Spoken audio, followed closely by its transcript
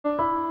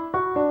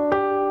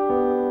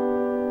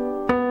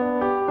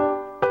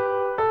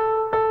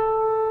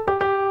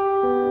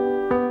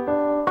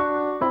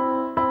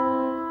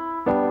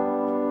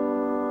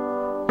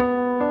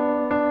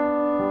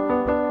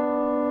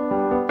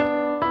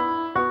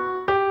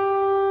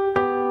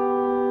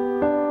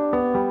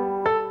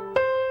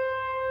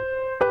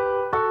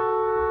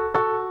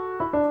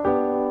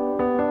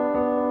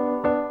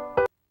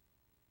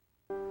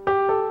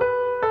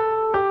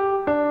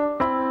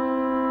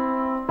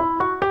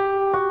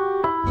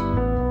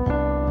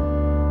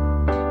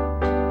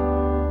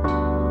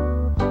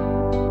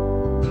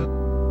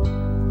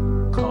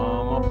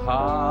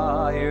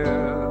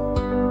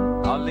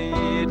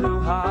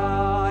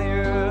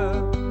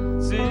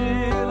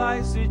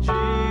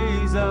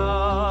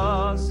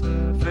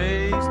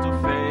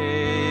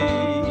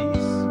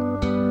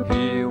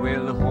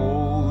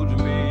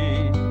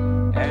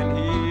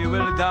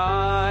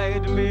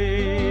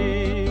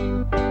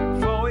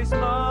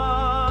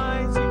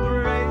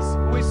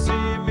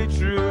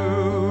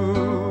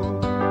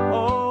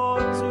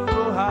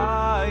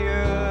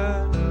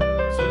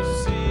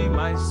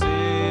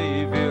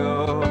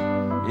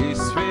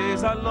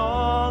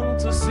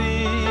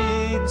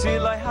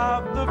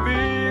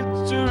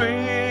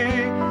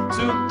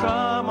to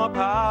come up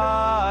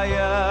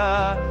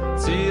higher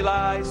till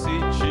I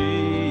see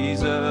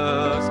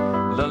Jesus,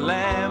 the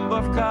Lamb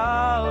of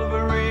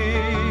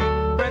Calvary,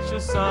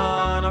 precious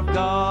Son of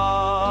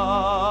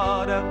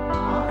God.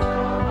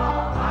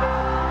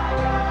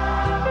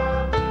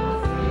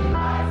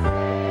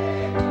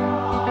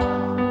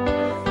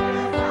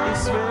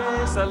 His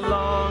face I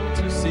long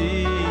to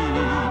see.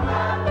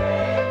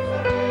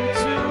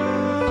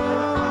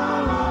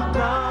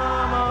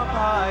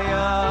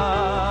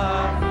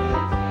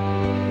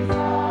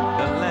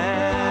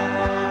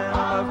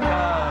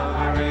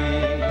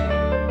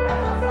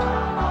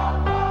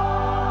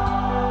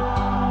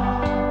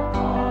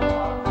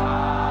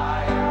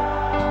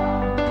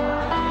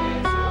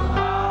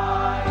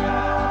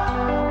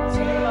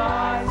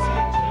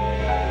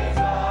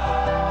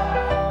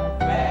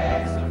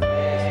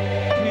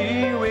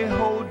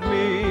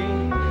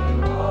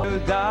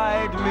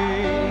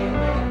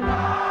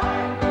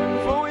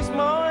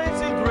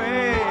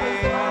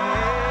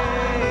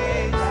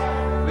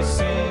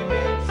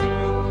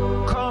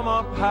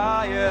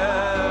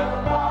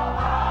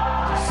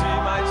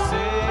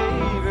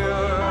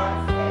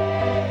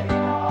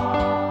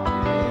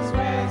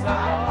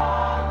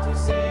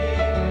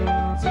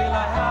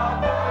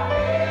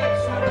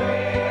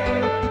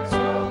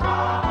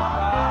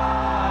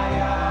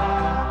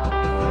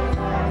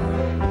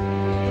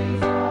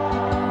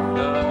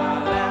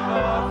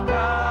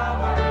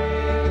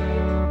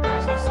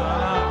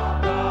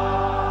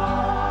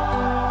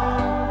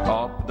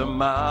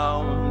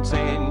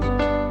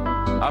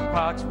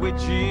 With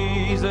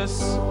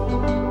Jesus,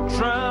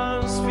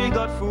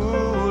 transfigured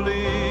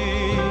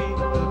fully,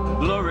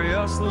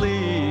 gloriously,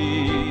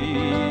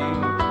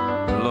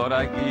 Lord,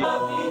 I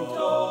give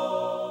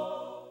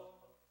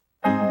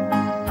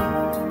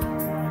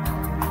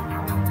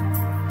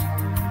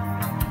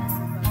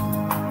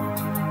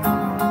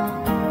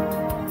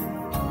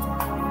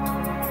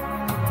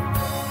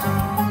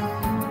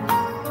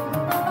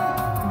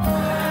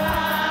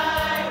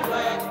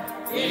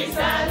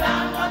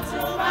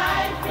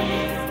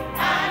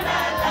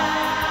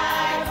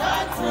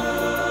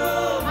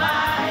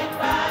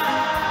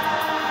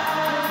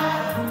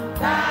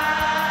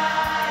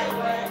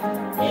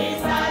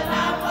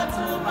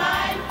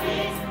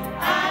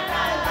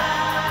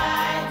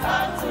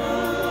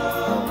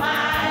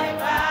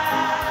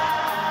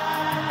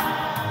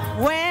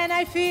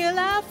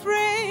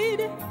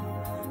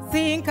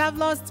I've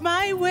lost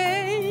my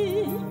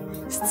way,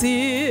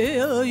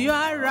 still you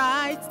are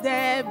right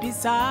there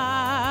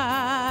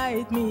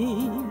beside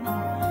me.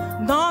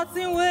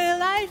 Nothing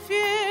will I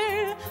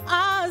fear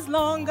as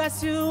long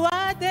as you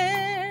are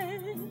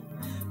there.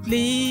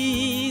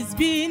 Please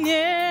be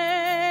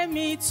near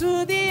me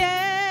to the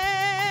end.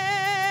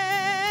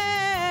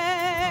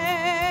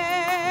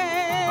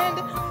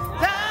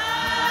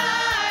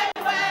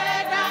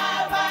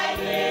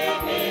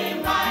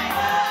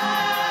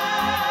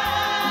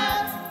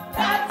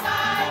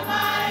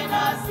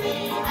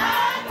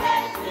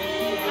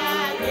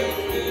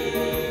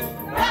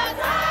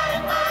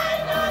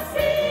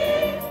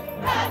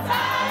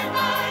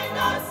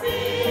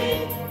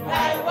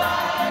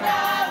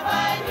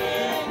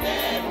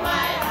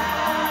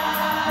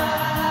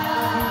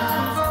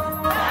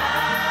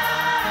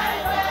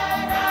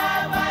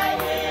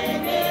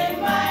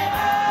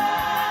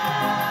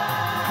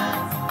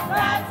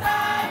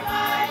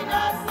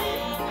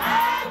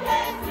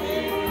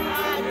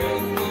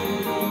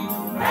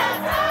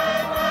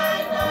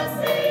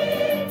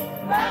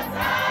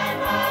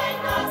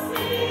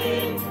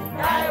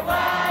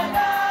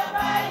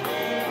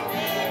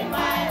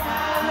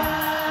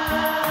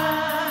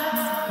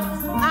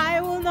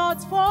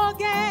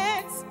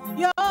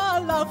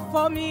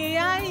 For me,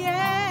 and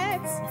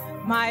yet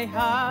my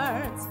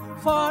heart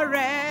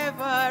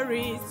forever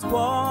is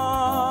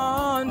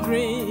wandering.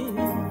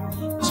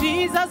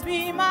 Jesus,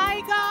 be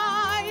my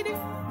guide,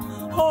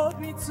 hold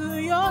me to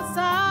your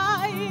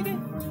side.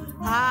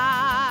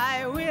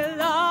 I will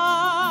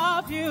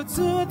love you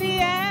to the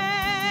end.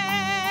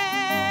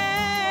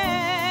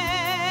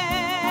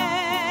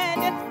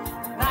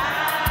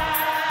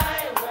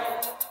 Thy way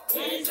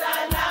is a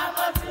lamp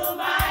unto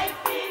my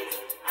feet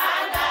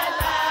and a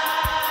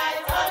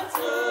light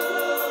unto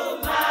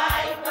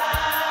my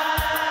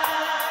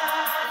path.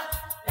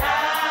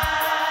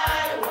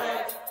 Thy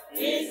way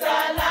is a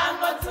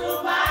lamp unto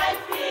my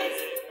feet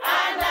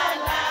and a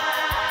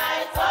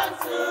light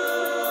unto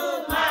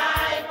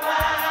my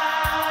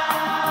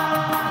path.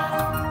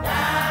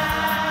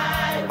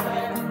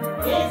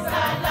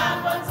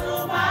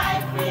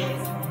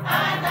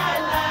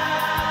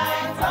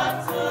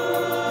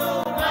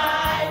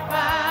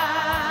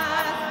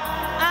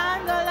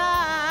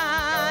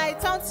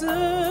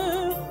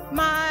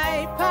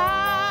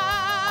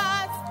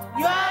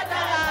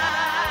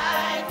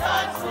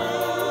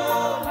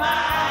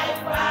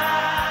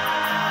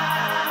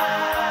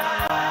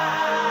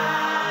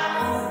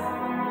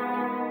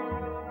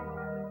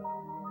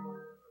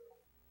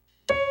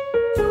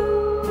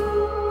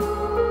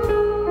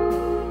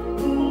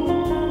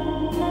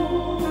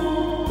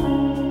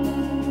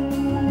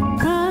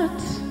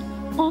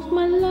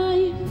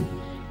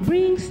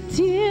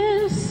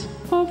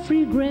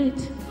 regret,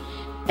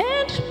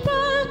 and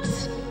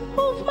parts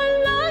of my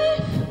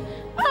life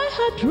I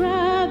had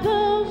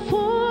rather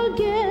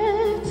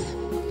forget.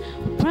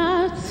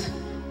 Parts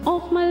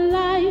of my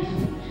life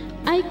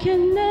I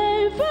can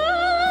never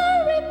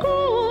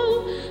recall,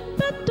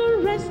 but the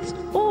rest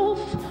of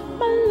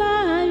my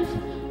life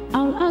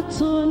I'll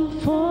atone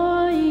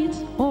for it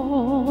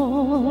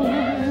all.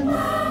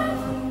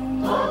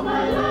 All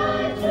my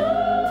life you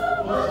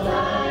must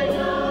lie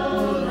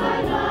down,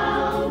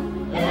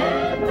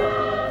 and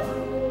rest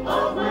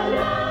of my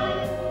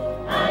life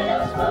I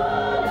just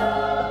follow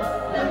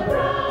the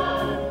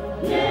ground.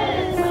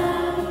 Yes,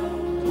 man,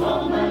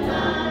 all my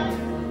life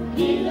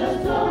in the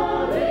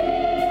story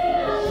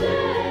of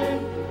shame,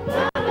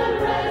 but the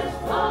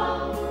rest of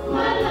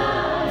my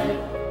life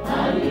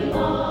I will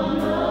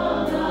honor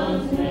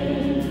God's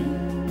name.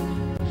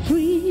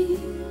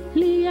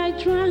 Freely I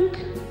drank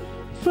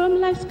from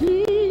life's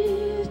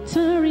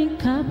glittering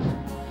cup,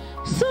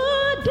 so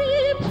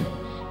deep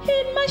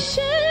in my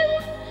shame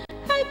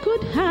I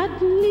could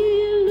hardly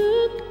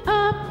look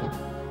up.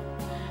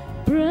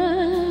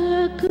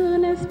 Broken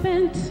and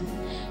spent,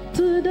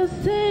 to the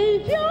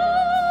Savior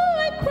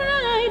I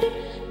cried.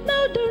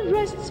 Now the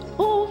rest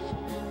of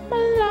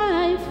my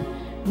life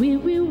we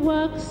will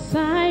walk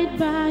side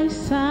by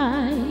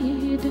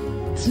side.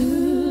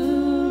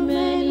 Too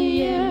many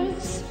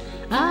years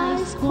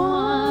I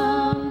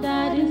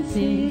squandered in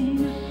sin,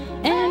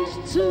 and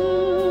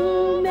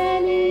too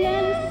many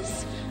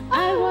years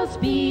I was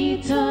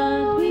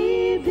beaten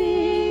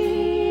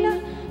within.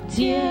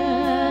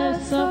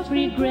 Tears of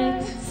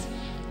regret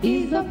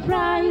is the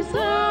price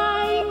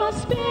I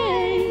must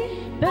pay,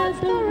 but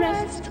the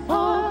rest